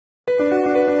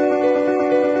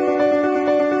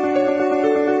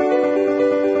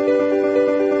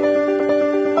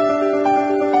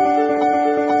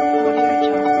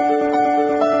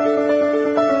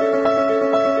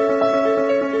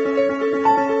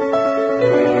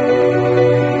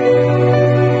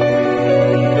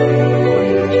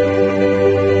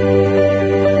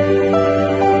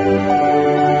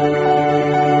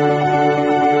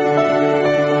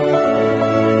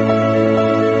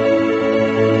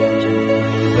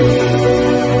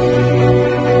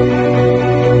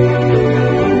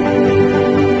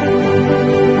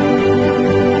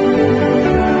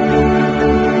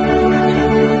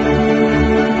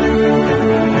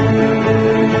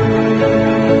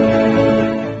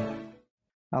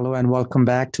Hello and welcome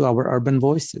back to our Urban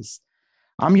Voices.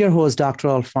 I'm your host, Dr.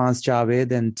 Alphonse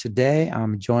Javed, and today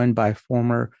I'm joined by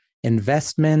former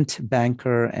investment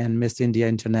banker and Miss India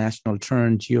International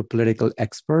turned geopolitical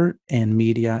expert and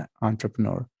media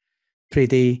entrepreneur,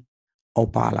 Preity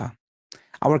Upala.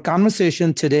 Our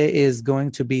conversation today is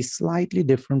going to be slightly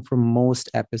different from most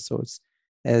episodes,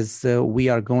 as we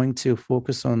are going to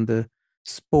focus on the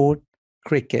sport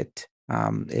cricket.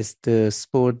 It's the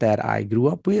sport that I grew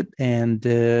up with, and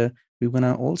we're going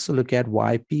to also look at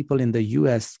why people in the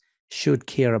US should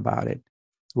care about it.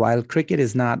 While cricket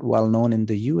is not well known in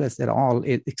the US at all,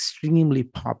 it's extremely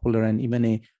popular and even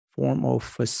a form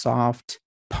of a soft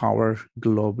power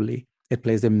globally. It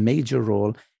plays a major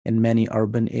role in many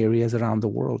urban areas around the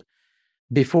world.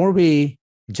 Before we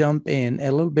jump in,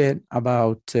 a little bit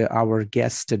about our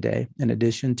guest today. In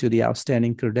addition to the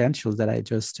outstanding credentials that I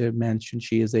just mentioned,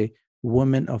 she is a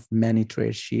woman of many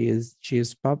trades. She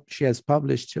has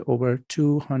published over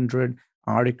 200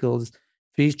 articles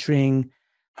featuring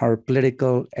her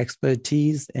political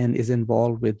expertise and is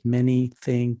involved with many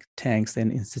think tanks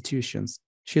and institutions.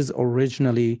 She's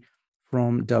originally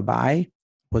from Dubai,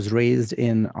 was raised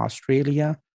in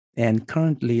Australia, and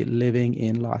currently living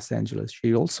in Los Angeles.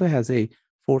 She also has a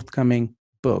forthcoming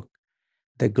book,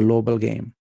 The Global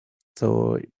Game.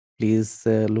 So please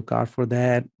look out for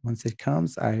that. Once it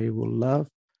comes, I will love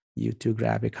you to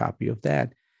grab a copy of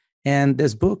that. And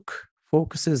this book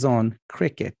focuses on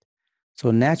cricket.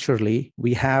 So naturally,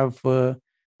 we have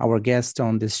our guest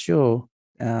on this show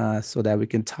so that we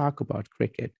can talk about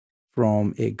cricket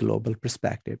from a global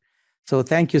perspective. So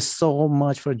thank you so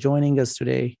much for joining us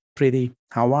today, Preity.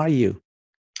 How are you?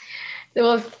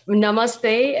 Well,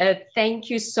 namaste. Thank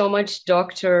you so much,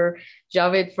 Dr.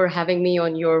 Javed, for having me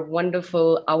on your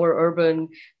wonderful Our Urban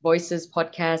Voices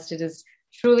podcast. It is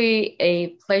truly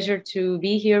a pleasure to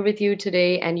be here with you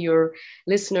today and your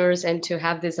listeners and to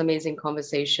have this amazing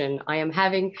conversation. I am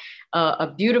having a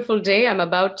beautiful day. I'm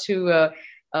about to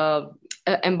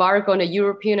embark on a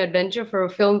European adventure for a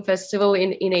film festival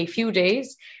in a few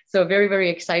days. So very, very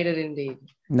excited indeed.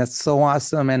 That's so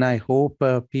awesome. And I hope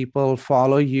people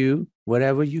follow you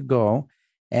wherever you go.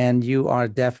 And you are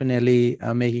definitely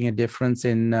making a difference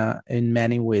in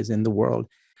many ways in the world.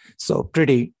 So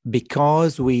Preity,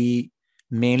 because we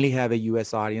mainly have a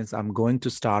US audience, I'm going to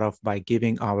start off by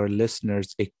giving our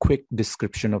listeners a quick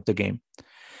description of the game.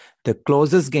 The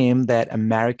closest game that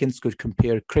Americans could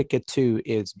compare cricket to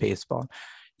is baseball.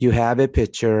 You have a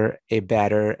pitcher, a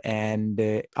batter,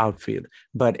 and outfield.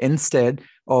 But instead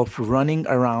of running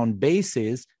around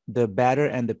bases, the batter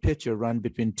and the pitcher run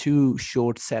between two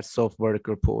short sets of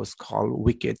vertical posts called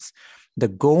wickets. The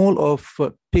goal of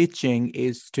pitching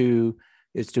is to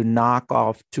knock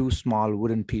off two small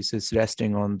wooden pieces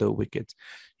resting on the wickets.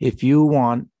 If you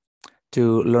want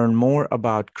to learn more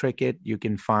about cricket, you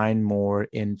can find more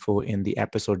info in the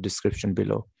episode description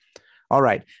below. All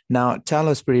right. Now, tell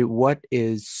us, Preity, what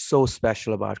is so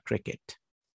special about cricket?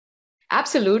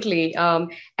 Absolutely,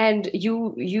 and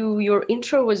your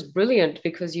intro was brilliant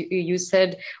because you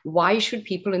said, why should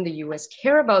people in the U.S.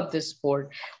 care about this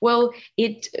sport? Well,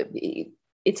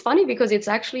 it's funny because it's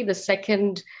actually the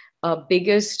second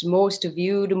biggest, most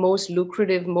viewed, most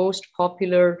lucrative, most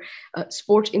popular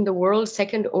sport in the world,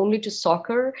 second only to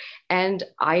soccer. And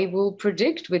I will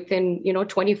predict within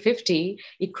 2050,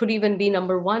 it could even be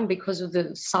number one because of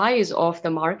the size of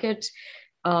the market.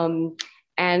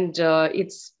 And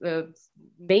it's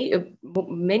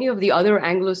many of the other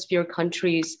Anglosphere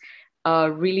countries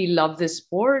really love this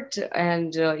sport,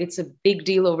 and it's a big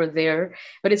deal over there.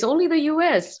 But it's only the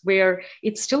US where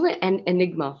it's still an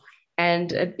enigma.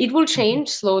 And it will change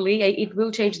slowly. It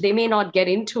will change. They may not get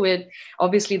into it,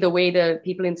 obviously, the way the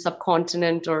people in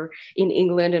subcontinent or in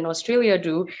England and Australia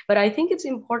do. But I think it's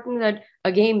important that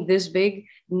a game this big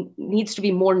needs to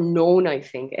be more known, I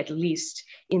think, at least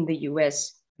in the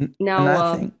US. Now, and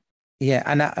I think, yeah,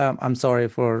 and I'm sorry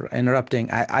for interrupting.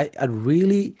 I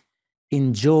really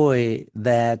enjoy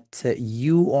that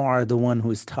you are the one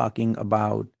who's talking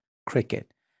about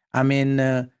cricket. I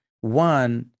mean,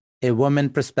 one, a woman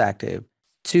perspective.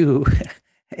 Two,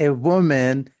 a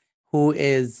woman who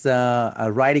is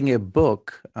writing a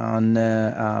book on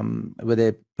with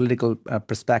a political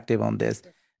perspective on this.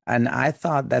 And I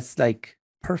thought that's like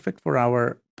perfect for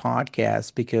our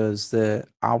podcast because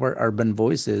our Urban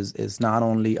Voices is not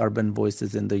only urban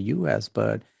voices in the US,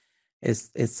 but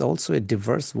it's also a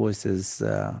diverse voices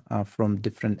from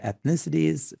different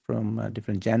ethnicities, from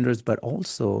different genders, but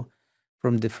also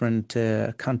from different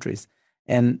countries.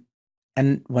 And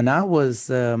when I was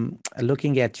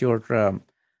looking at your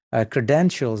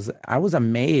credentials, I was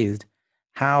amazed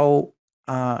how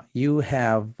you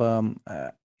have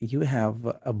you have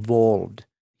evolved.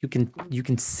 You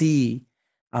can see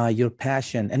your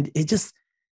passion, and it's just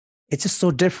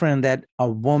so different that a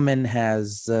woman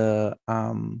has.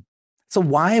 So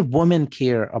why women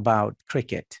care about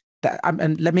cricket?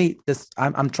 And let me just.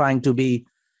 I'm trying to be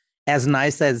as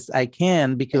nice as I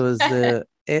can because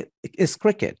it's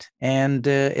cricket and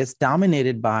it's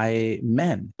dominated by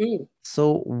men. Mm.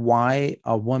 So why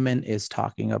a woman is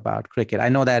talking about cricket? I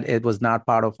know that it was not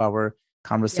part of our Yeah.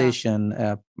 conversation,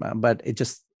 but it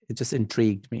just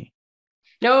intrigued me.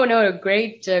 No, no,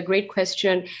 great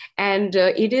question. And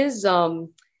it is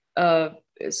uh,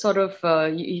 sort of,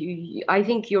 I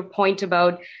think your point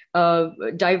about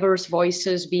diverse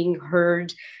voices being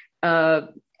heard, uh,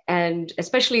 and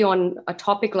especially on a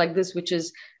topic like this, which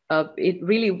is it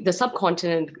really the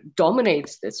subcontinent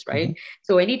dominates this, Mhm. right?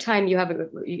 So anytime you have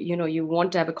you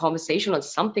want to have a conversation on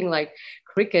something like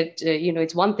cricket,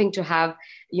 it's one thing to have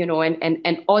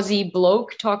an Aussie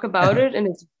bloke talk about it, and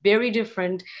it's very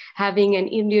different having an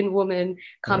Indian woman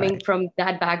coming Right, from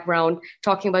that background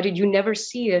talking about it. You never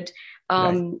see it.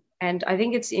 right, And I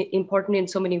think it's important in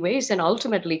so many ways. And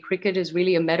ultimately, cricket is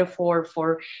really a metaphor for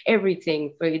everything.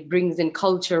 It brings in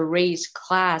culture, race,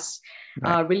 class,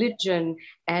 right. religion,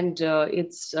 and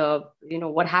it's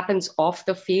what happens off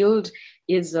the field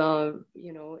is a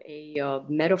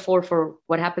metaphor for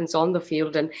what happens on the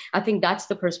field. And I think that's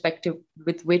the perspective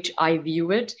with which I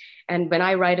view it. And when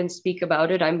I write and speak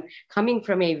about it, I'm coming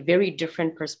from a very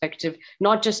different perspective,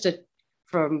 not just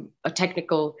from a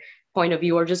technical point of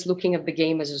view or just looking at the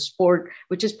game as a sport,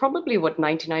 which is probably what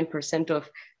 99% of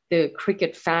the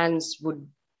cricket fans would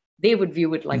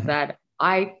view it like Mhm. that.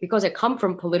 Because I come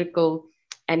from political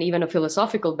and even a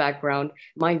philosophical background,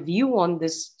 my view on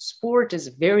this sport is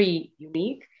very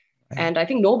unique. Right. And I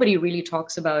think nobody really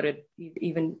talks about it,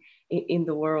 even in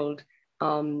the world.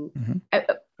 Um, Mhm. I,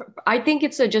 I think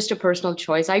it's just a personal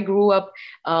choice. I grew up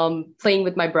playing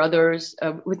with my brother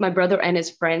and his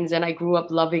friends, and I grew up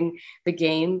loving the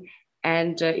game.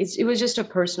 And it was just a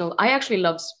personal. I actually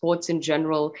love sports in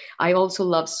general. I also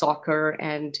love soccer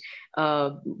and uh,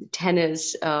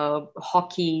 tennis,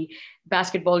 hockey,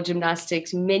 basketball,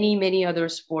 gymnastics, many other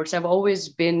sports. I've always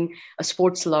been a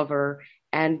sports lover,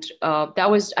 and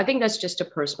I think that's just a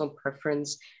personal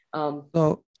preference. Um,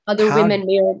 So other how? women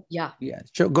may, or, yeah, Yeah,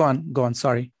 sure. Go on.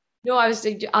 Sorry. no, I was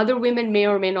thinking other women may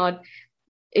or may not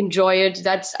enjoy it.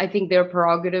 That's, I think, their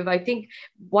prerogative. I think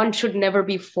one should never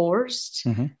be forced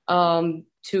Mhm.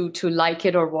 to like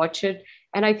it or watch it.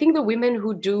 And I think the women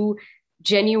who do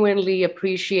genuinely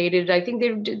appreciate it, I think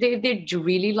they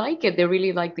really like it. They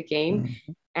really like the game, Mhm.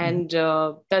 Mhm. and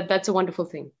that's a wonderful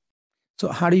thing. So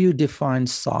how do you define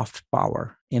soft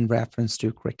power in reference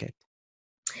to cricket?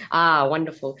 Ah,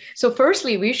 wonderful. So,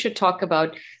 firstly, we should talk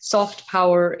about soft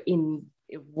power in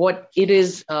what it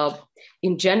is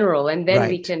in general, and then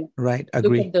we Right. can Right. look at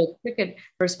Agree. the cricket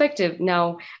perspective.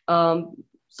 Now,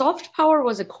 soft power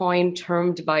was a coin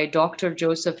termed by Dr.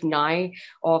 Joseph Nye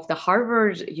of the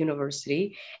Harvard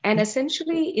University, and Mhm.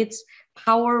 essentially it's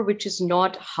power which is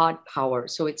not hard power.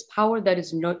 So it's power that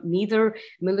is not neither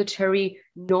military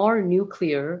nor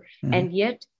nuclear, Mhm. and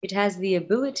yet it has the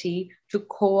ability to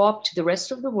co-opt the rest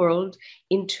of the world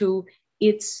into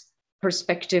its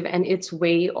perspective and its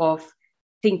way of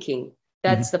thinking. Mhm.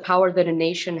 That's the power that a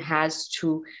nation has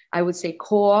to, I would say,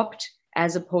 co-opt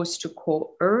as opposed to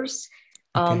coerce.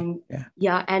 Okay. Um, Yeah.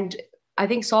 yeah, and I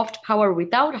think soft power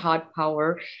without hard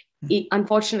power, Mhm.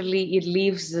 unfortunately, it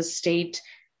leaves the state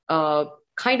uh,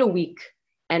 kind of weak.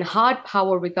 And hard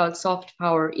power without soft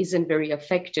power isn't very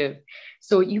effective.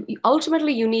 So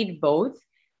ultimately you need both.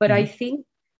 But I Mhm. think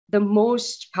the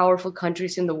most powerful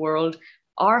countries in the world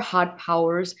are hard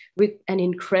powers with an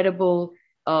incredible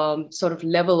sort of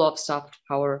level of soft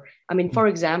power. I mean, Mhm. for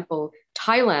example,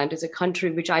 Thailand is a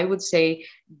country which I would say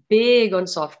big on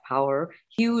soft power,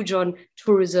 huge on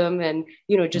tourism and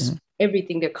Mhm. just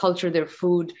everything, their culture, their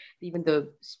food, even the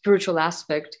spiritual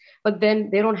aspect. But then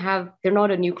they're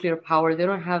not a nuclear power. They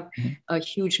don't have Mhm. a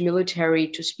huge military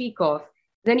to speak of.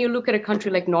 Then you look at a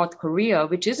country like North Korea,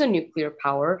 which is a nuclear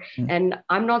power, Mhm. and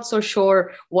I'm not so sure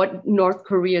what North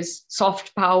Korea's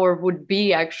soft power would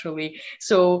be actually.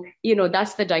 So,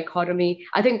 that's the dichotomy.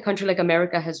 I think a country like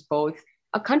America has both.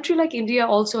 A country like India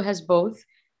also has both.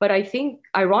 But I think,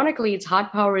 ironically, its hard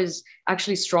power is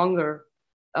actually stronger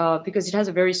because it has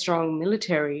a very strong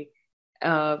military.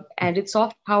 And its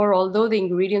soft power, although the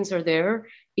ingredients are there,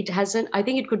 it hasn't, I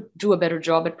think it could do a better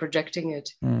job at projecting it.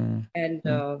 Mhm. And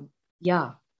Mhm.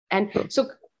 yeah. And So so, in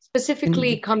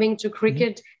specifically the, coming to Mhm.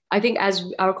 cricket, I think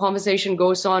as our conversation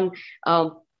goes on,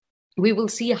 we will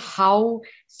see how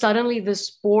suddenly the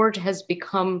sport has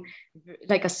become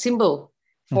like a symbol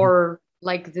Mhm. for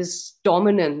like this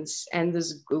dominance and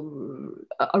this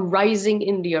a rising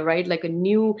India, right? Like a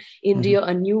new India,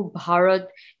 a new Bharat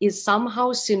is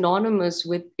somehow synonymous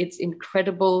with its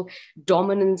incredible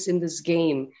dominance in this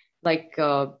game. Like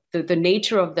the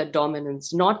nature of that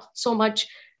dominance, not so much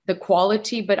the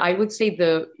quality, but I would say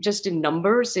the just in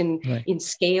numbers, Right. in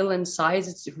scale and size,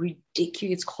 it's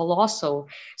ridiculous, it's colossal.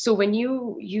 So when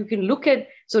you can look at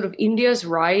sort of India's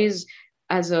rise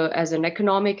as an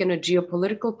economic and a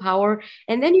geopolitical power,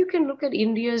 and then you can look at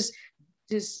India's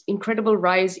this incredible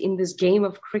rise in this game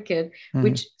of cricket,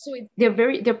 which so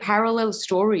they're parallel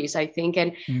stories, I think,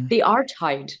 and they are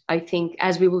tied. I think,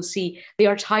 as we will see, they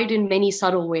are tied in many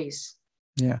subtle ways.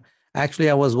 Yeah. Actually,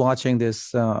 I was watching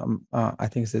this, I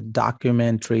think it's a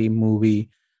documentary movie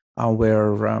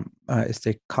where it's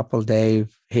a couple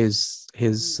Dave,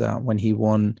 when he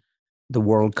won the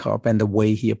World Cup and the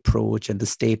way he approached and the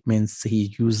statements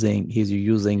he's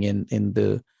using in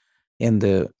the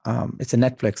it's a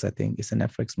Netflix, I think it's a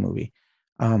Netflix movie.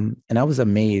 And I was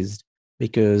amazed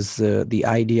because the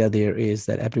idea there is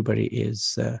that everybody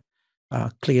is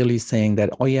clearly saying that,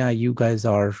 oh yeah, you guys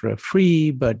are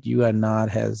free, but you have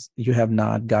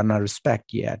not gotten a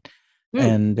respect yet,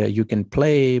 and you can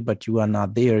play, but you are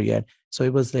not there yet. So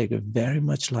it was like very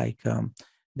much like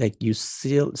you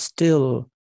still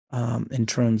in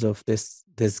terms of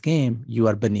this game, you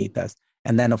are beneath us.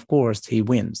 And then of course he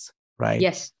wins, right?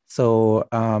 Yes. So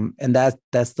and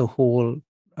that's the whole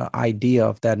idea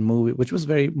of that movie, which was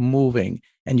very moving,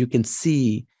 and you can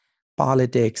see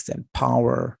politics and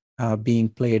power being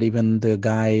played. Even the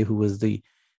guy who was the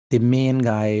main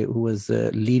guy who was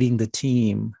leading the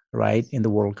team, right, in the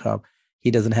World Cup,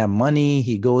 he doesn't have money.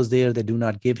 He goes there. They do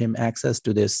not give him access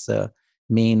to this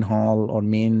main hall or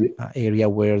main area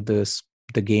where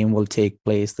the game will take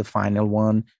place, the final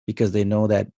one, because they know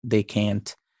that they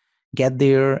can't get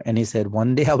there. And he said,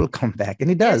 one day I will come back. And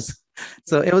he does. Yes.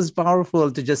 So it was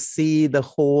powerful to just see the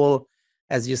whole,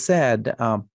 as you said,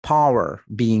 power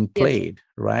being played, yes,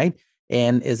 right?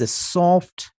 And is a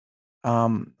soft,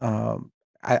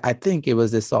 I think it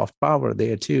was a soft power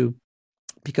there too,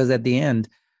 because at the end,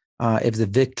 it was a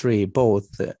victory, both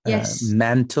yes,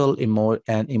 mental,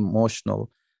 and emotional.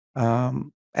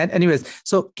 And anyways,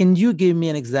 so can you give me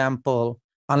an example,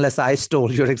 unless I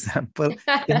stole your example,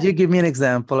 can you give me an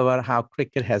example about how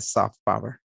cricket has soft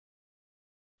power?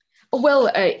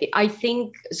 Well, I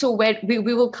think so. When we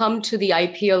will come to the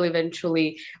IPL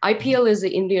eventually. IPL is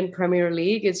the Indian Premier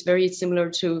League. It's very similar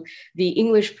to the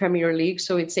English Premier League.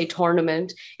 So it's a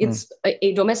tournament. It's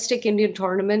a domestic Indian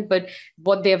tournament. But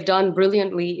what they have done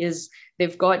brilliantly is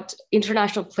they've got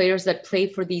international players that play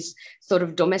for these sort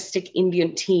of domestic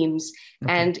Indian teams.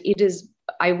 Okay. And it is,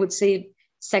 I would say,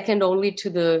 second only to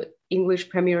the English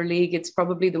Premier League. It's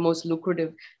probably the most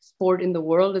lucrative sport in the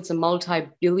world. It's a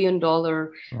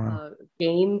multi-billion-dollar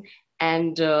game,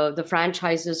 and the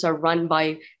franchises are run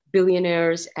by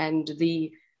billionaires, and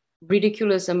the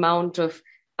ridiculous amount of,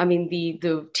 I mean,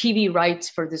 the TV rights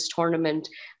for this tournament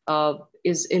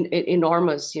is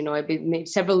enormous. You know, I mean,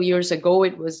 several years ago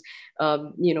it was,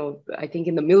 I think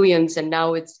in the millions, and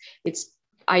now it's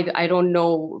I don't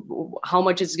know how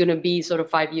much it's going to be sort of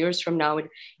 5 years from now. It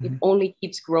only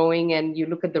keeps growing, and you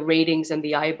look at the ratings and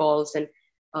the eyeballs, and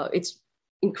it's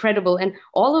incredible. And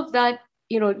all of that,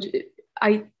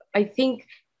 I think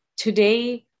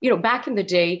today, back in the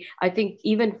day, I think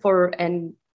even for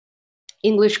an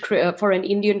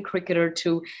Indian cricketer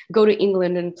to go to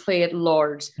England and play at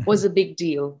Lord's was a big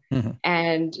deal.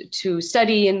 And to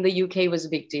study in the UK was a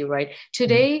big deal, right?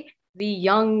 Today, the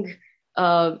young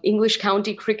English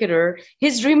county cricketer,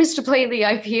 his dream is to play in the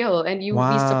IPL, and you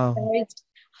will be surprised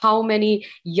how many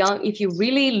young, if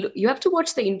you have to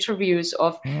watch the interviews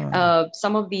of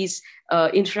some of these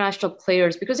international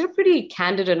players, because they're pretty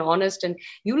candid and honest, and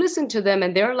you listen to them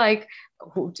and they're like,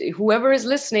 whoever is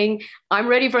listening, I'm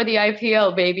ready for the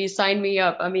IPL, baby, sign me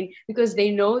up. I mean, because they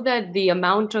know that the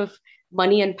amount of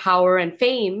money and power and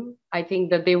fame, I think,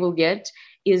 that they will get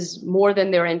is more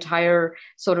than their entire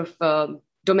sort of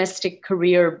domestic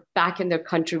career back in their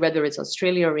country, whether it's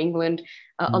Australia or England.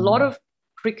 A lot of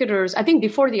cricketers, I think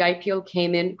before the IPL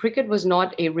came in, cricket was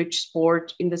not a rich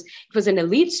sport. It was an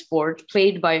elite sport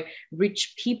played by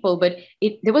rich people, but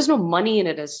there was no money in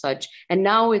it as such. And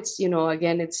now it's,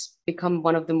 again, it's become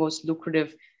one of the most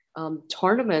lucrative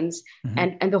tournaments,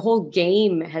 and the whole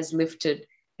game has lifted,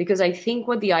 because I think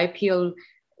what the IPL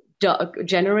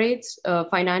generates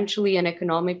financially and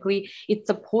economically, it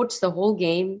supports the whole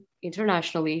game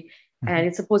internationally, and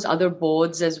it supports other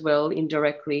boards as well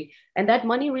indirectly, and that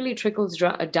money really trickles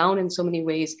down in so many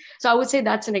ways. So I would say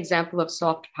that's an example of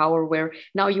soft power, where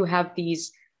now you have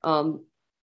these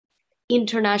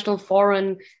international,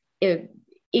 foreign, uh,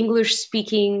 English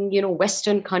speaking,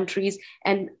 Western countries.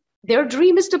 And their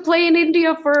dream is to play in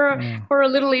India for a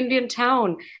little Indian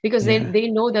town, because Yeah. they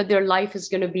know that their life is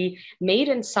going to be made.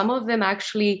 And some of them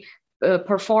actually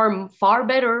perform far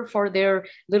better for their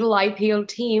little IPL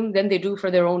team than they do for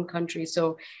their own country.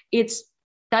 So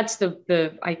that's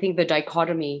the I think the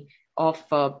dichotomy of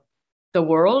the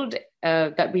world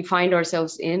that we find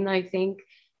ourselves in, I think.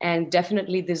 And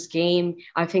definitely this game,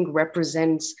 I think,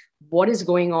 represents what is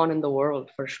going on in the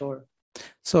world for sure.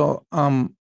 So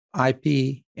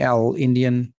IPL,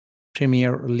 Indian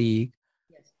Premier League,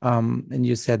 Yes. and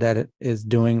you said that it is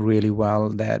doing really well,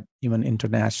 that even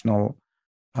international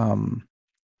um,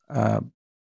 uh,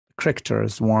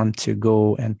 cricketers want to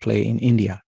go and play in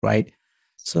India, right?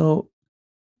 So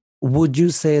would you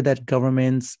say that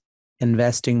governments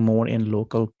investing more in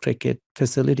local cricket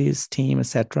facilities, team,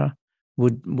 etc.,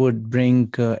 would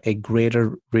bring a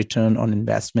greater return on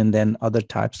investment than other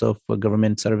types of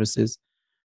government services?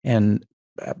 And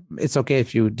it's okay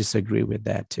if you disagree with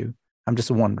that too. I'm just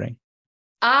wondering.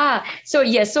 So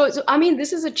yes, so I mean,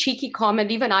 this is a cheeky comment.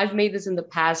 Even I've made this in the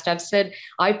past. I've said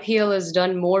IPL has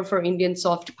done more for Indian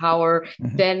soft power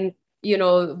Mhm. than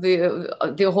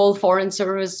the whole foreign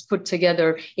service put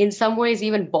together. In some ways,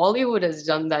 even Bollywood has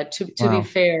done that. To be Wow.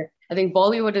 fair, I think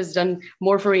Bollywood has done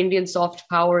more for Indian soft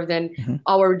power than Mhm.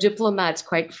 our diplomats,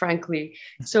 quite frankly.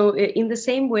 So in the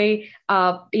same way,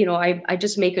 I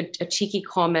just make a cheeky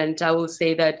comment. I will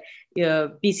say that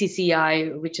BCCI,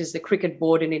 which is the cricket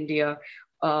board in India,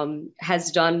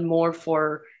 has done more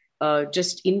for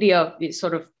just India,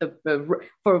 sort of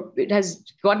for it has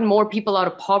gotten more people out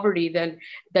of poverty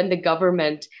than the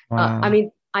government. I Wow.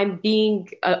 mean, I'm being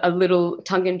a little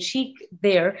tongue in cheek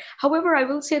there. However, I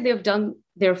will say they've done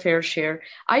their fair share.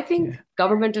 I think Yeah.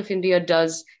 government of India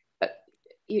does.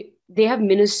 They have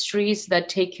ministries that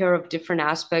take care of different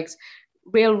aspects: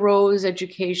 railroads,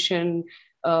 education,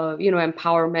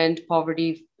 empowerment,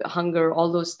 poverty, hunger,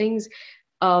 all those things.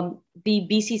 The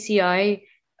BCCI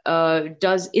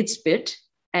does its bit,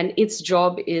 and its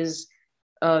job is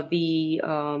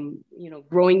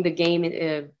growing the game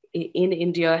in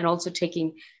India, and also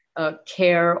taking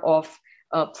care of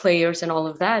players and all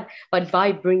of that. But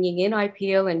by bringing in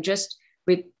IPL, and just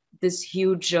with this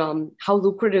huge how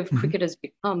lucrative Mhm. cricket has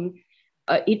become,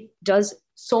 it does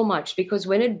so much, because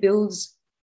when it builds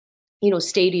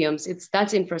stadiums,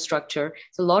 that's infrastructure.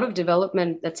 It's a lot of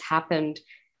development that's happened.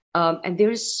 And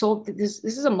this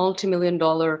is a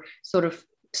multi-million-dollar sort of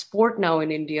sport now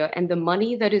in India, and the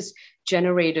money that is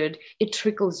generated, it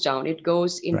trickles down. It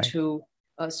goes Right. into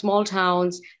small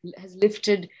towns, has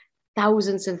lifted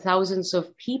thousands and thousands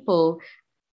of people,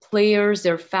 players,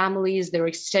 their families, their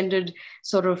extended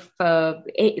sort of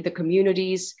the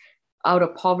communities out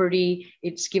of poverty.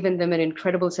 It's given them an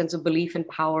incredible sense of belief and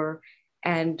power.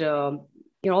 And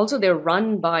also they're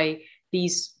run by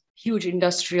these huge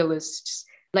industrialists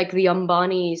like the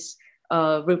Ambanis,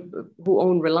 who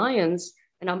own Reliance.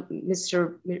 And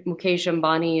Mr. Mukesh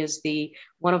Ambani is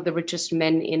one of the richest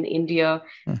men in India.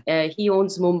 Mm. He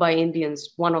owns Mumbai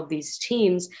Indians, one of these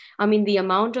teams. I mean, the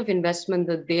amount of investment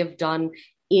that they've done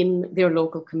in their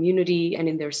local community and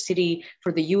in their city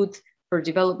for the youth, for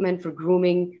development, for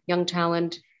grooming young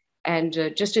talent, and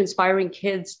just inspiring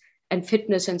kids, and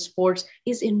fitness and sports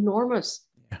is enormous,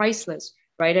 priceless,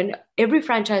 right? And every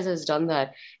franchise has done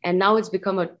that. And now it's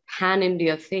become a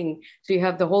pan-India thing. So you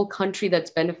have the whole country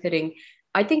that's benefiting.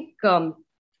 I think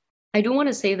I do want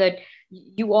to say that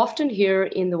you often hear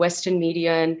in the Western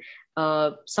media and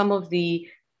some of the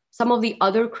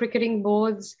other cricketing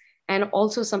boards, and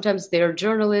also sometimes their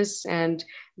journalists and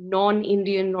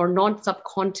non-Indian or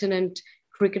non-subcontinent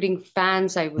cricketing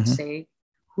fans, I would Mhm. say,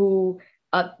 who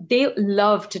they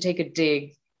love to take a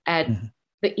dig at Mhm.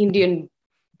 the Indian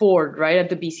board, right, at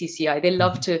the BCCI. They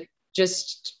love Mhm. to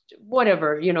just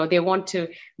whatever, they want to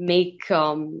make,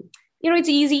 it's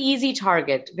easy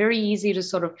target, very easy to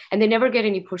sort of, and they never get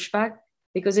any pushback,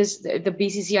 because the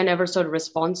BCCI never sort of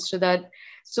responds to that.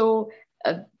 So,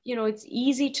 it's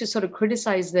easy to sort of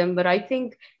criticize them, but I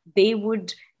think they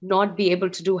would not be able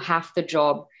to do half the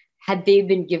job had they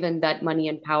been given that money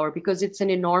and power, because it's an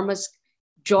enormous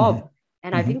Mhm. job.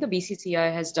 And I Mhm. think the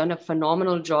BCCI has done a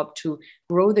phenomenal job to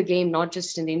grow the game, not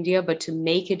just in India, but to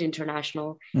make it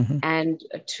international, Mhm. and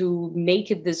to make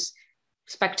it this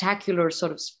spectacular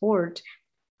sort of sport.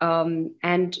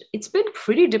 And it's been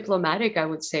pretty diplomatic, I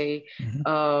would say,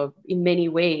 Mhm. in many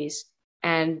ways.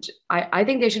 And I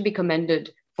think they should be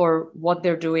commended for what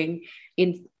they're doing.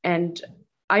 And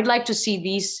I'd like to see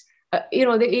these,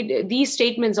 these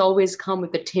statements always come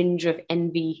with a tinge of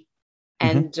envy Mhm.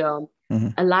 and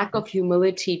Mhm. a lack of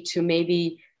humility to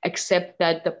maybe accept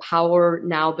that the power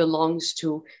now belongs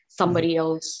to somebody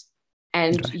else.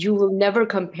 And Right. you will never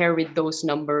compare with those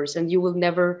numbers, and you will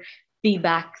never be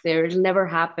back there. It'll never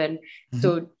happen.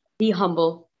 So be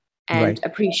humble and Right.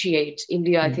 appreciate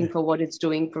India, I Yeah. think, for what it's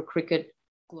doing for cricket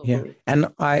Yeah. globally.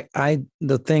 And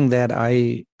the thing that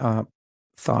I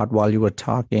thought while you were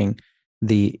talking,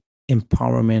 the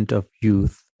empowerment of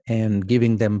youth and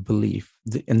giving them belief,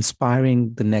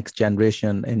 inspiring the next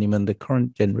generation and even the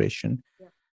current generation,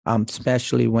 Yeah.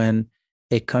 especially when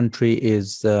a country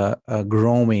is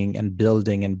growing and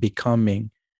building and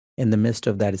becoming. In the midst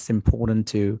of that, it's important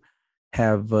to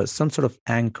have some sort of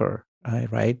anchor,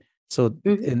 right? So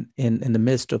Mm-hmm. in the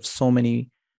midst of so many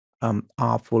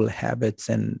awful habits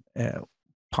and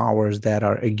powers that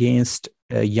are against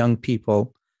young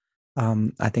people,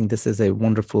 I think this is a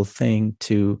wonderful thing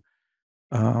to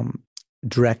um,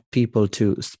 direct people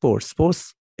to sports.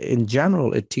 Sports in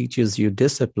general, it teaches you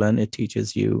discipline, it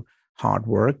teaches you hard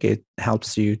work, it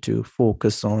helps you to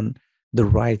focus on the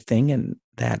right thing, and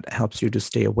that helps you to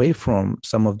stay away from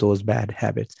some of those bad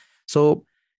habits. So,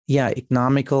 yeah,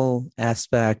 economical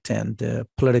aspect and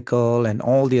political and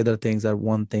all the other things are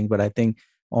one thing, but I think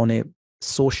on a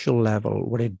social level,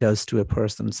 what it does to a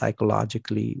person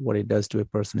psychologically, what it does to a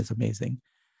person is amazing.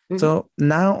 Mm-hmm. So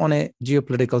now on a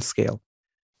geopolitical scale,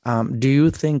 do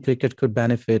you think cricket could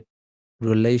benefit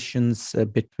relations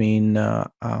between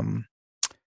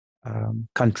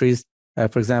countries?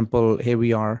 For example, here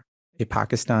we are, a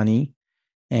Pakistani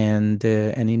and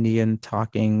an Indian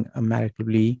talking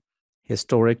amicably.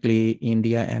 Historically,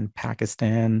 India and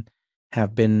Pakistan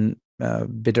have been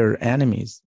bitter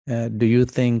enemies. Do you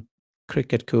think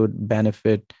cricket could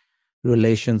benefit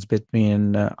relations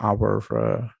between our,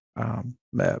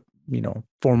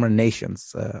 former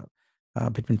nations,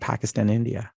 between Pakistan and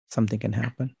India? Something can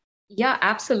happen. Yeah,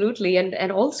 absolutely.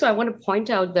 And also I want to point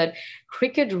out that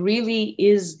cricket really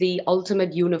is the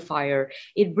ultimate unifier.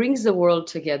 It brings the world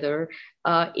together.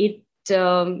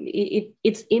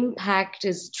 Its impact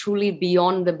is truly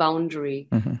beyond the boundary,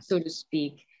 Mm-hmm. so to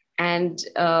speak. And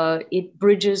it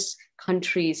bridges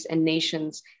countries and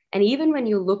nations. And even when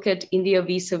you look at India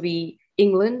vis-a-vis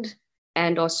England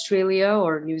and Australia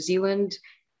or New Zealand,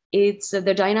 it's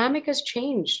the dynamic has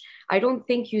changed. I don't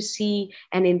think you see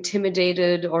an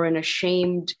intimidated or an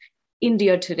ashamed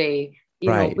India today. You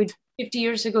know, with Right, 50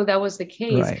 years ago, that was the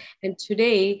case. right. And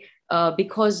today,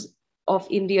 because of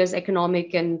India's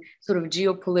economic and sort of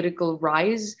geopolitical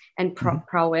rise and Mm-hmm.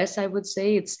 prowess, I would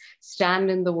say, its stand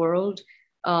in the world.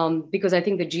 Because I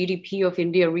think the GDP of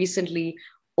India recently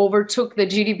overtook the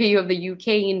GDP of the UK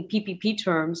in PPP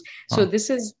terms. So Wow. this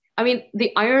is, I mean,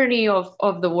 the irony of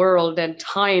the world and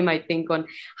time, I think, on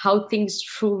how things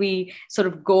truly sort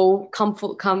of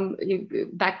come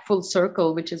back full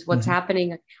circle, which is what's Mm-hmm.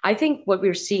 happening. I think what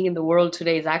we're seeing in the world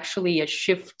today is actually a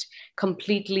shift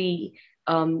completely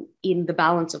in the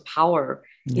balance of power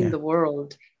in Yeah, the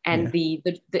world. And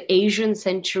yeah. the Asian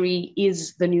century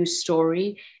is the new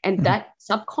story, and Mm-hmm. that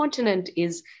subcontinent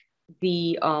is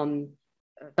the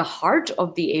heart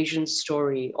of the Asian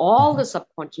story. All Mm-hmm. the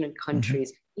subcontinent Mm-hmm.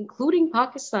 countries, including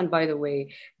Pakistan, by the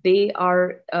way, they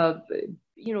are,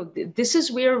 this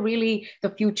is where really the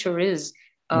future is.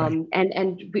 Right.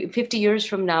 And 50 years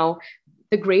from now,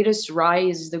 the greatest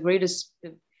rise, the greatest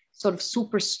sort of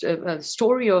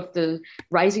story of the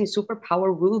rising superpower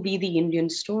will be the Indian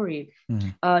story.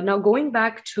 Mm-hmm. Now, going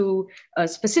back to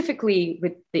specifically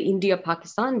with the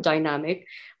India-Pakistan dynamic,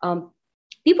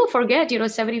 people forget,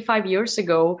 75 years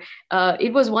ago,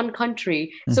 it was one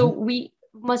country. So Mm-hmm. we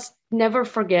must never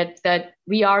forget that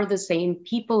we are the same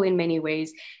people in many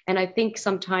ways. And I think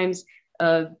sometimes,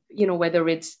 whether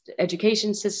it's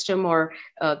education system or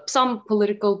some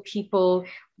political people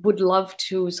would love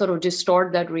to sort of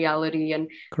distort that reality. And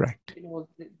Correct.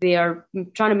 they are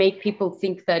trying to make people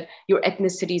think that your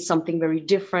ethnicity is something very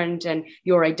different and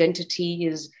your identity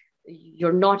is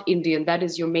you're not Indian, that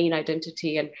is your main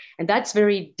identity. And that's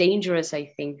very dangerous, I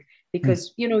think, Mm-hmm.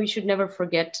 because you should never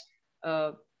forget,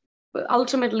 uh,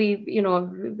 ultimately,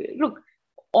 look,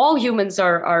 all humans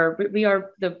are we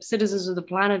are the citizens of the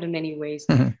planet in many ways.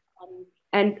 Mm-hmm.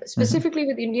 And specifically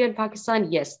with India and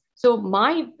Pakistan, yes. So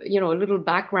my, little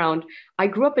background, I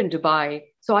grew up in Dubai.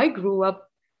 So I grew up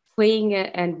playing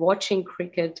and watching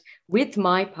cricket with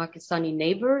my Pakistani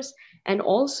neighbors, and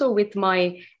also with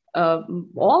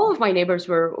all of my neighbors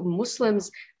were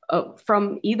Muslims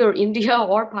from either India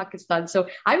or Pakistan. So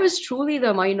I was truly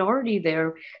the minority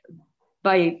there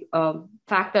by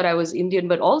fact that I was Indian,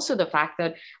 but also the fact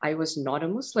that I was not a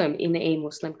Muslim in a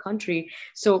Muslim country.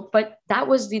 So, but that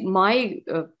was my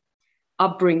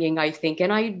upbringing, I think,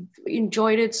 and I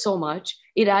enjoyed it so much.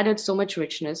 It added so much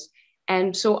richness.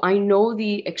 And so I know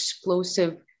the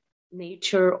explosive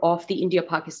nature of the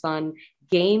India-Pakistan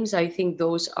games. I think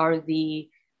those are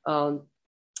um,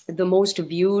 the most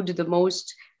viewed, the most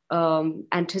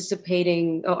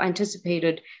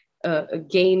anticipated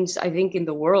games, I think, in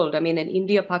the world. I mean, an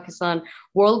India-Pakistan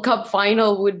World Cup final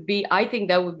would be, I think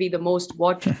that would be the most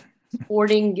watched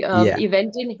sporting Yeah,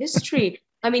 event in history.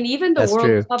 I mean, even the that's World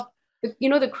true. Cup,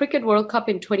 the Cricket World Cup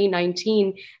in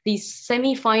 2019, the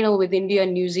semi-final with India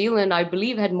and New Zealand, I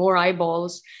believe, had more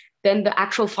eyeballs than the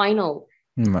actual final,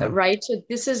 Wow. right? So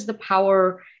this is the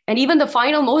power. And even the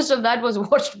final, most of that was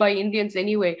watched by Indians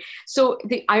anyway. So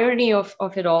the irony of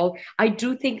it all, I do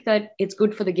think that it's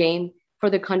good for the game, for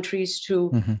the countries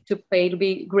Hmm. to play. It'll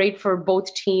be great for both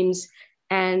teams.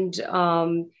 And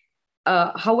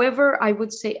however, I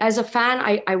would say as a fan,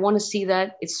 I want to see that.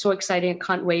 It's so exciting. I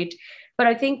can't wait. But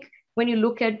I think when you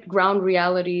look at ground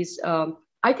realities,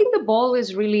 I think the ball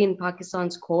is really in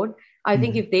Pakistan's court. I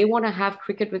think Hmm. if they want to have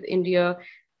cricket with India,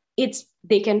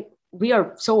 they can, we are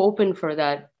so open for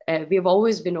that. We have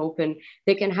always been open.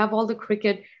 They can have all the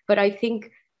cricket, but I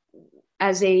think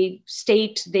as a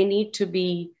state, they need to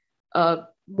be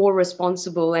more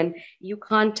responsible. And you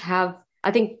can't have,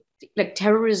 I think, like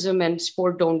terrorism and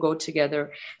sport don't go together.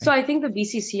 So Right. I think the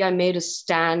BCCI made a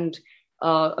stand,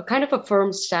 a kind of a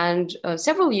firm stand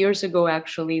several years ago,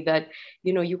 actually, that,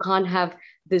 you can't have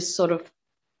this sort of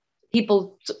people,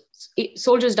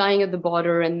 soldiers dying at the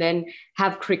border and then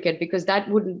have cricket, because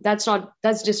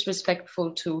that's disrespectful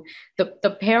to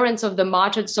the parents of the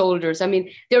martyred soldiers. I mean,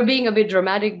 they're being a bit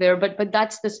dramatic there, but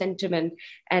that's the sentiment.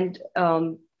 And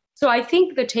so I think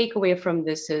the takeaway from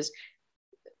this is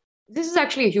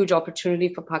actually a huge opportunity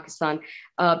for Pakistan,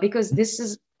 because this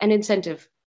is an incentive.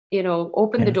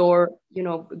 Open the Yeah. door.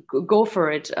 Go for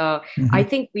it. I Hmm.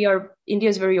 think India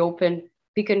is very open.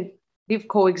 We've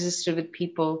coexisted with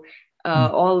people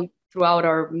all throughout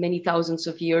our many thousands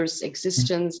of years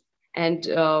existence, and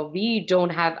we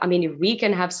don't have. I mean, if we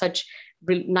can have such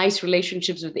nice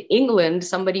relationships with England,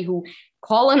 somebody who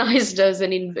colonized us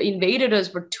and invaded us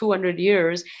for 200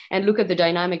 years, and look at the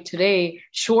dynamic today,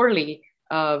 surely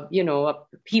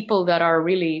people that are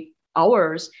really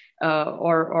ours,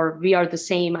 or we are the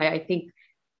same. I think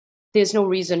there's no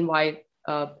reason why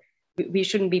we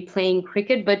shouldn't be playing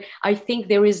cricket. But I think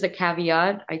there is the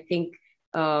caveat. I think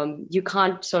you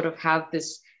can't sort of have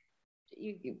this,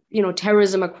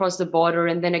 terrorism across the border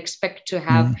and then expect to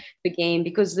have Hmm. the game,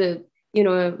 because a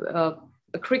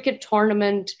cricket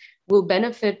tournament will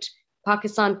benefit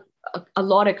Pakistan a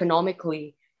lot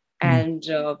economically. And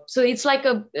so it's like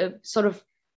a sort of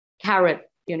carrot.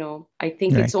 I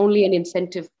think Right. it's only an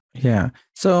incentive. Yeah.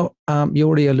 So you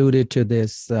already alluded to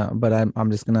this, but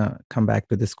I'm just gonna come back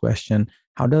to this question.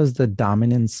 How does the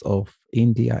dominance of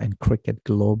India in cricket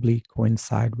globally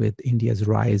coincide with India's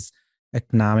rise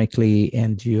economically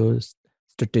and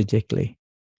geostrategically?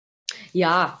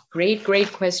 Yeah, great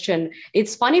question.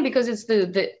 It's funny because it's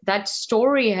that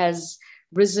story has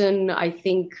risen, I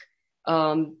think,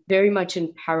 very much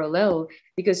in parallel,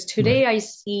 because Right. today I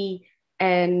see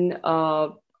an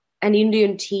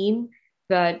Indian team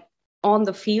that on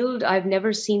the field I've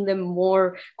never seen them more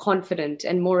confident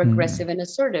and more Mm, aggressive and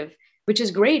assertive, which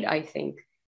is great, I think. mm,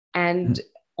 And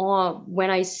when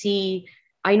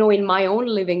I know in my own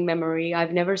living memory,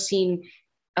 I've never seen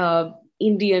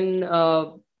Indian,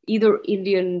 either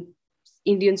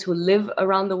Indians who live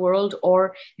around the world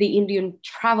or the Indian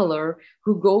traveler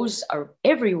who goes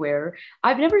everywhere.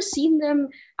 I've never seen them,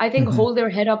 I think, mhm. hold their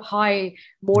head up high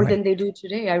more Right. than they do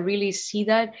today. I really see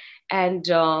that. And,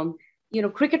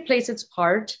 cricket plays its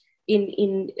part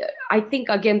in I think,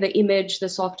 again, the image, the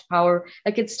soft power,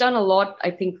 like it's done a lot,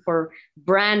 I think, for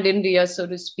brand India, so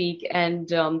to speak. And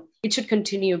it should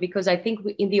continue, because I think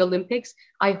in the Olympics,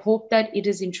 I hope that it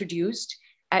is introduced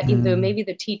in the Mm, maybe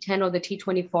the T10 or the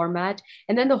T20 format,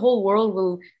 and then the whole world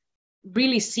will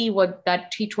really see what that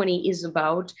T20 is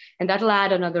about, and that'll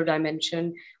add another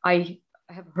dimension. I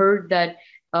have heard that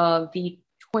the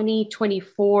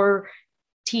 2024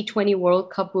 T20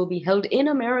 World Cup will be held in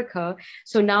America.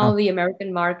 So now oh, the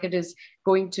American market is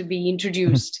going to be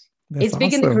introduced. that's It's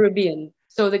big in the awesome. Caribbean.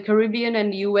 So the Caribbean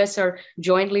and US are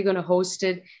jointly going to host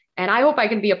it. And I hope I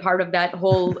can be a part of that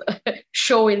whole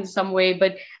show in some way.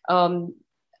 But um,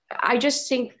 I just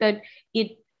think that it,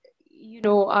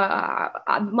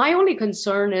 my only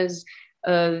concern is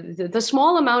the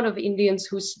small amount of Indians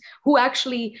who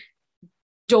actually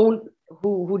don't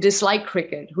who dislike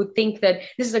cricket, who think that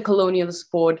this is a colonial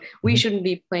sport, we Mhm. shouldn't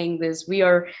be playing this, we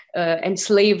are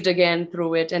enslaved again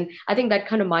through it. And I think that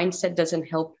kind of mindset doesn't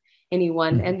help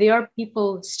anyone. And there are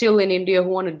people still in India who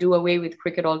want to do away with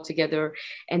cricket altogether.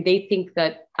 And they think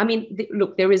that, I mean,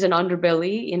 look, there is an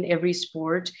underbelly in every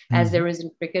sport, as there is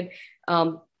in cricket.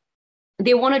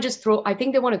 They want to just throw, I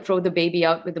think they want to throw the baby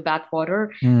out with the bathwater,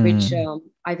 which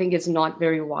I think is not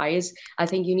very wise. I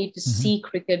think you need to see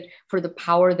cricket for the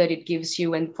power that it gives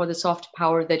you and for the soft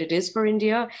power that it is for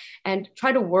India, and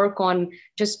try to work on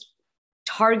just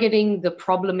targeting the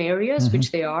problem areas,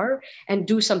 which they are, and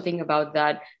do something about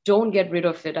that. Don't get rid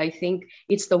of it. I think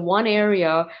it's the one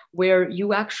area where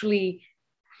you actually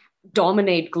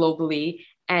dominate globally.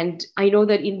 And I know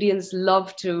that Indians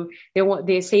love to,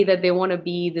 they say that they want to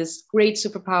be this great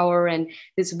superpower and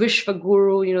this Vishwa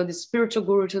guru, you know, this spiritual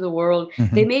guru to the world.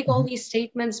 They make all these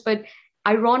statements, but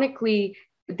ironically,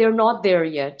 they're not there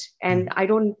yet. And I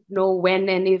don't know when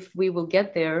and if we will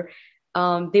get there.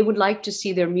 They would like to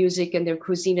see their music and their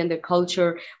cuisine and their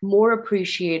culture more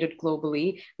appreciated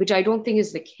globally, which I don't think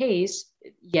is the case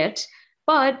yet.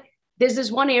 But there's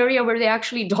this one area where they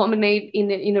actually dominate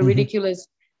in a ridiculous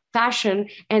fashion.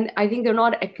 And I think they're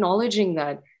not acknowledging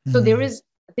that. So there is,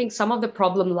 I think some of the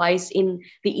problem lies in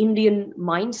the Indian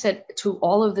mindset to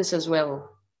all of this as well.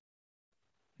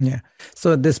 Yeah.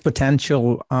 So this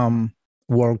potential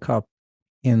World Cup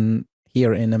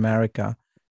here in America,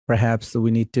 perhaps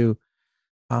we need to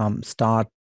start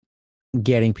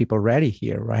getting people ready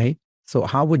here, right? So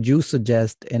how would you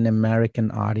suggest an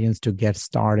American audience to get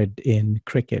started in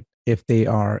cricket if they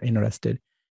are interested?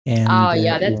 And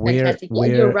Yeah, that's fantastic. Yeah,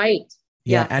 you're right.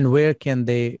 Yeah, and where can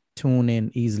they tune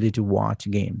in easily to watch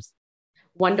games?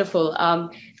 Wonderful.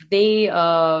 They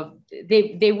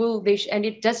will, and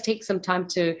it does take some time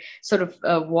to sort of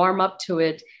warm up to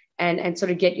it and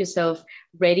sort of get yourself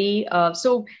ready.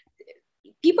 So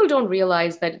people don't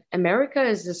realize that America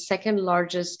is the second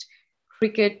largest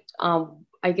cricket,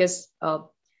 I guess,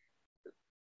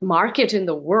 market in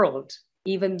the world,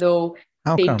 even though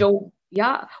they don't.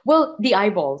 Yeah, well, the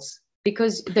eyeballs,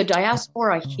 because the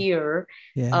diaspora here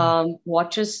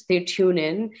watches, they tune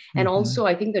in. And also,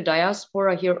 I think the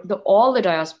diaspora here, all the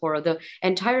diaspora, the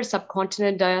entire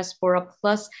subcontinent diaspora,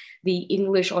 plus the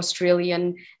English,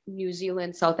 Australian, New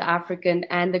Zealand, South African,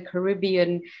 and the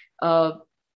Caribbean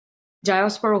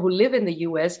diaspora who live in the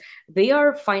US, they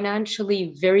are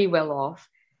financially very well off.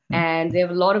 And they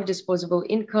have a lot of disposable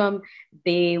income.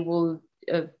 They will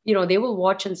they will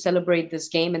watch and celebrate this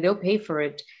game, and they'll pay for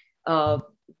it,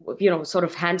 sort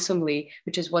of handsomely,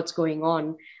 which is what's going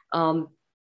on.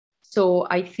 So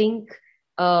I think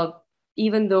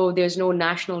even though there's no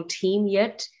national team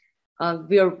yet,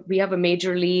 we have a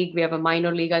major league, we have a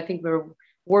minor league. I think we're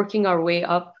working our way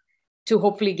up to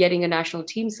hopefully getting a national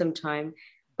team sometime.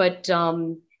 But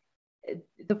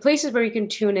the places where you can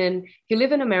tune in, if you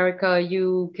live in America,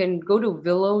 you can go to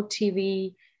Willow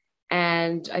TV,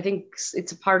 and I think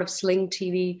it's a part of Sling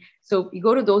TV. So you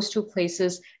go to those two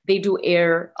places, they do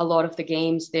air a lot of the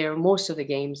games there, most of the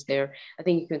games there. I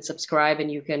think you can subscribe and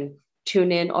you can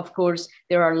tune in. Of course,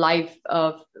 there are live,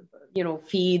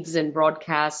 feeds and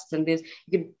broadcasts, and this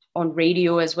you can on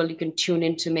radio as well. You can tune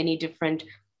into many different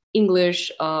English,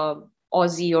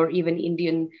 Aussie, or even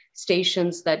Indian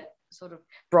stations that sort of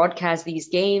broadcast these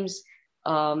games.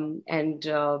 You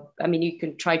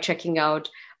can try checking out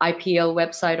IPL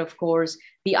website, of course,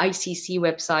 the ICC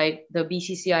website, the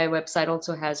BCCI website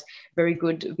also has very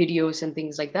good videos and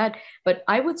things like that. But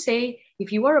I would say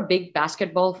if you are a big a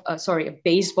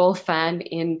baseball fan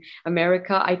in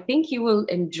America, I think you will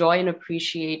enjoy and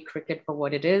appreciate cricket for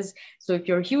what it is. So if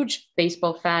you're a huge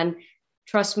baseball fan,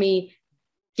 trust me,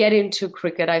 get into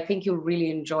cricket. I think you'll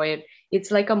really enjoy it. It's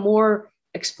like a more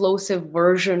explosive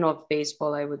version of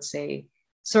baseball, I would say,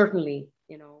 certainly,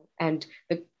 and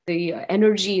the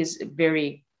energy is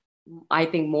very, I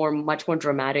think, much more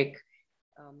dramatic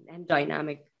and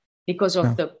dynamic because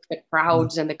of the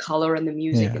crowds and the color and the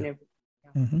music and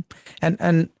everything.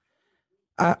 And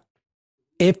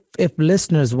if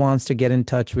listeners wants to get in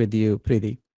touch with you,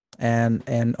 Preity,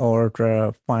 and or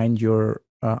find your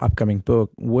upcoming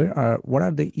book, what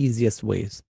are the easiest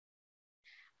ways?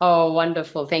 Oh,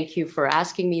 wonderful. Thank you for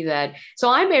asking me that.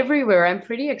 So I'm everywhere. I'm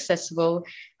pretty accessible.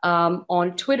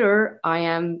 On Twitter, I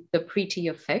am the Preity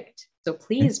Effect. So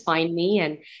please find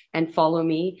me and follow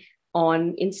me.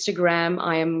 On Instagram,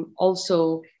 I am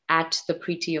also at the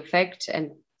Preity Effect, and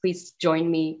please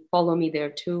join me, follow me there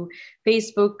too.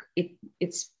 Facebook,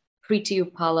 it's Preity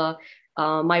Upala.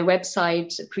 My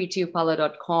website,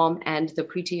 preetyupala.com, and the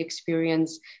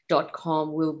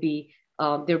preetyexperience.com will be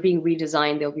they're being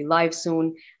redesigned. They'll be live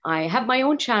soon. I have my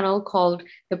own channel called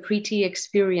The Preity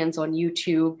Experience on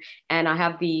YouTube, and I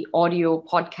have the audio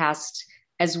podcast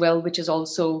as well, which is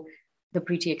also The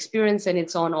Preity Experience, and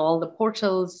it's on all the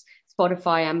portals,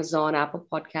 Spotify, Amazon, Apple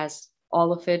Podcasts,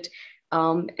 all of it.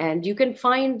 And you can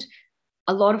find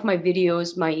a lot of my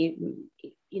videos, my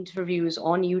interviews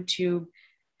on YouTube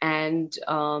and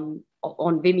on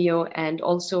Vimeo. And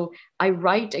also, I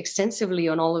write extensively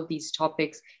on all of these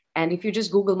topics. And if you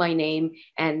just Google my name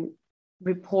and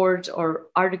report or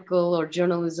article or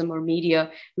journalism or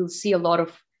media, you'll see a lot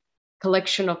of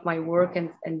collection of my work and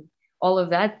all of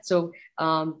that. So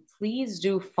please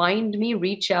do find me,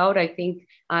 reach out. I think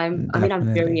I'm very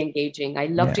Definitely. engaging. I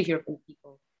love Yeah. to hear from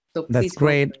people. So That's please go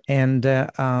great. for it. And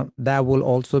that will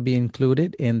also be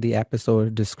included in the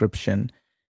episode description.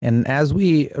 And as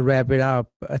we wrap it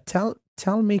up,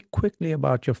 tell me quickly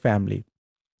about your family,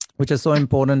 which is so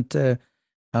important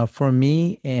for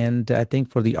me. And I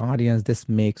think for the audience, this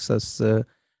makes us,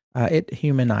 it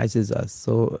humanizes us.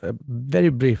 So very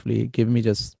briefly, give me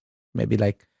just maybe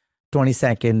like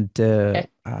 20-second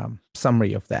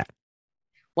summary of that.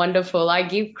 Wonderful. I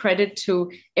give credit to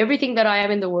everything that I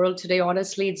am in the world today.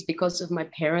 Honestly, it's because of my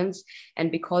parents and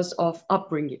because of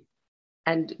upbringing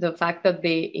and the fact that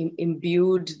they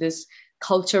imbued this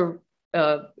culture,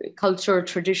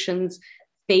 traditions,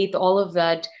 faith, all of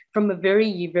that from a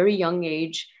very, very young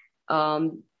age.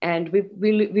 And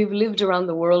we've lived around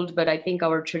the world, but I think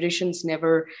our traditions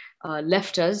never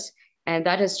left us. And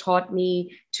that has taught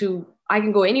me I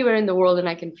can go anywhere in the world and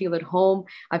I can feel at home.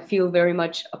 I feel very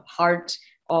much a part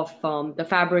of the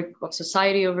fabric of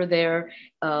society over there.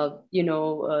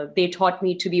 They taught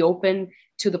me to be open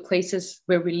to the places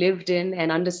where we lived in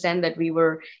and understand that we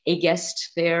were a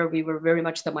guest there. We were very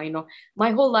much the minor.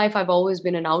 My whole life, I've always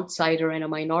been an outsider and a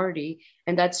minority.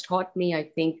 And that's taught me, I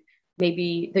think,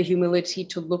 maybe the humility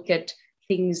to look at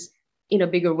things in a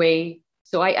bigger way.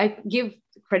 So I give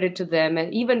credit to them.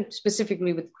 And even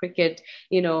specifically with cricket,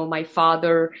 my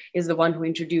father is the one who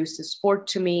introduced the sport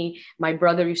to me. My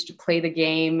brother used to play the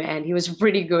game and he was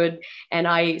pretty good. And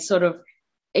I sort of,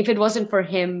 if it wasn't for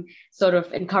him sort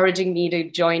of encouraging me to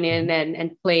join in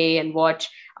and play and watch,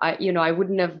 I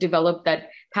wouldn't have developed that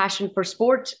passion for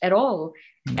sport at all.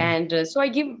 Yeah. And so I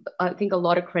give, I think, a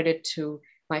lot of credit to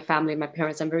my family, my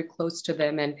parents. I'm very close to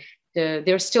them, and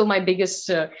they're still my biggest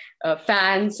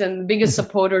fans and biggest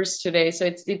supporters today.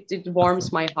 So it warms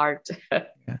Awesome. my heart. Yeah.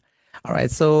 All right.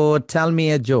 So tell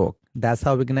me a joke. That's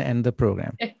how we're going to end the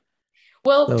program.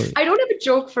 Well, So, I don't have a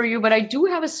joke for you, but I do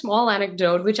have a small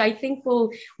anecdote, which I think will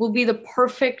be the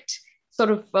perfect sort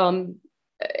of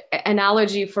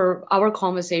analogy for our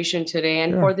conversation today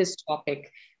and for sure. this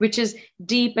topic, which is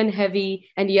deep and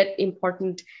heavy and yet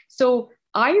important. So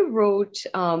I wrote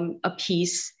a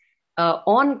piece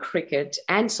on cricket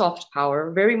and soft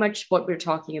power, very much what we're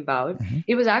talking about.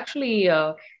 It was actually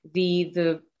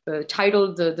the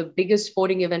titled the biggest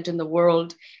sporting event in the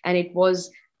world, and it was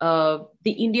the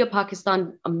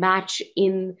India-Pakistan match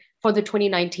for the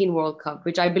 2019 World Cup,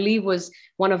 which I believe was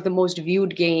one of the most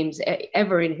viewed games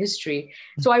ever in history.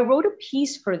 So I wrote a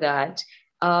piece for that,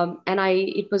 and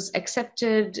it was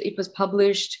accepted. It was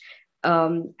published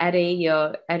at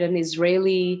an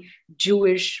Israeli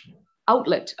Jewish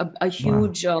outlet, a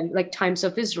huge like Times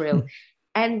of Israel,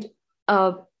 and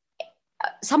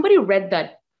somebody read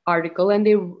that article and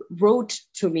they wrote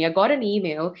to me. I got an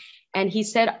email and he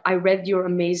said, I read your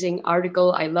amazing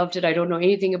article. I loved it. I don't know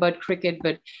anything about cricket,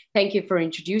 but thank you for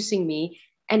introducing me.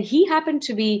 And he happened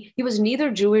to be, he was neither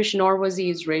Jewish nor was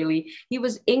he Israeli. He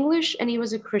was English and he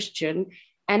was a Christian.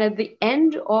 And at the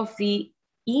end of the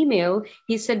email,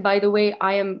 he said, by the way,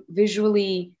 I am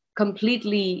visually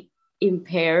completely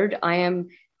impaired. I am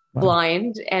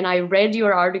blind, and I read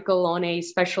your article on a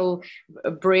special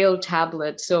braille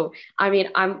tablet. So I mean,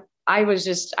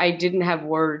 I didn't have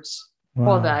words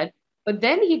for that. But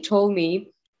then he told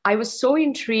me, I was so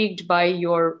intrigued by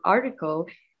your article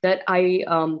that I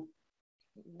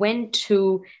went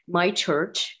to my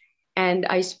church and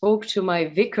I spoke to my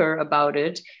vicar about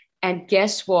it. And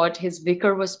guess what? His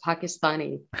vicar was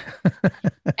Pakistani.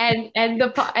 and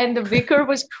the vicar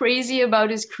was crazy about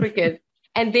his cricket.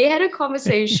 And they had a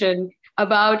conversation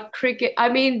about cricket. I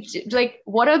mean, like,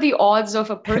 what are the odds of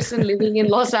a person living in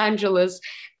Los Angeles,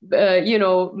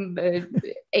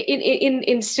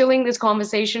 instilling this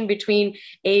conversation between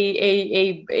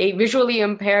a visually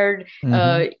impaired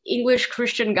English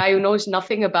Christian guy who knows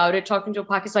nothing about it, talking to a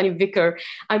Pakistani vicar?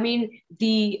 I mean,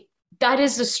 that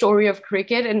is the story of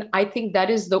cricket, and I think that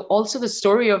is also the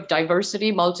story of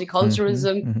diversity,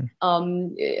 multiculturalism,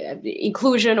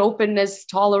 inclusion, openness,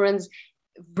 tolerance,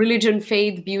 religion,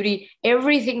 faith, beauty,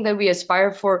 everything that we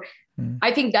aspire for.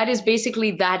 I think that is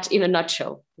basically that in a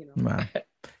nutshell. Wow.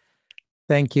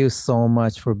 Thank you so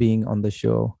much for being on the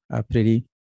show, Preity.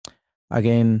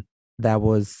 Again, that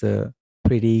was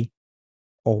Preity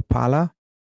Upala.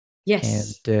 And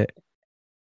Yes.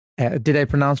 did I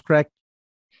pronounce correct?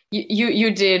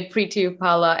 You did, Preity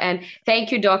Upala. And thank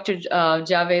you, Dr.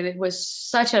 Javed. It was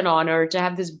such an honor to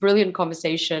have this brilliant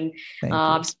conversation. Thank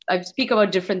you. I speak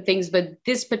about different things, but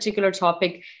this particular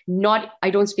topic, not I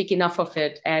don't speak enough of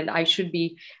it, and I should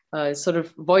be sort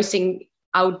of voicing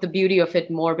out the beauty of it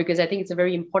more because I think it's a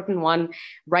very important one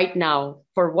right now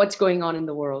for what's going on in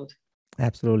the world.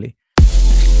 Absolutely.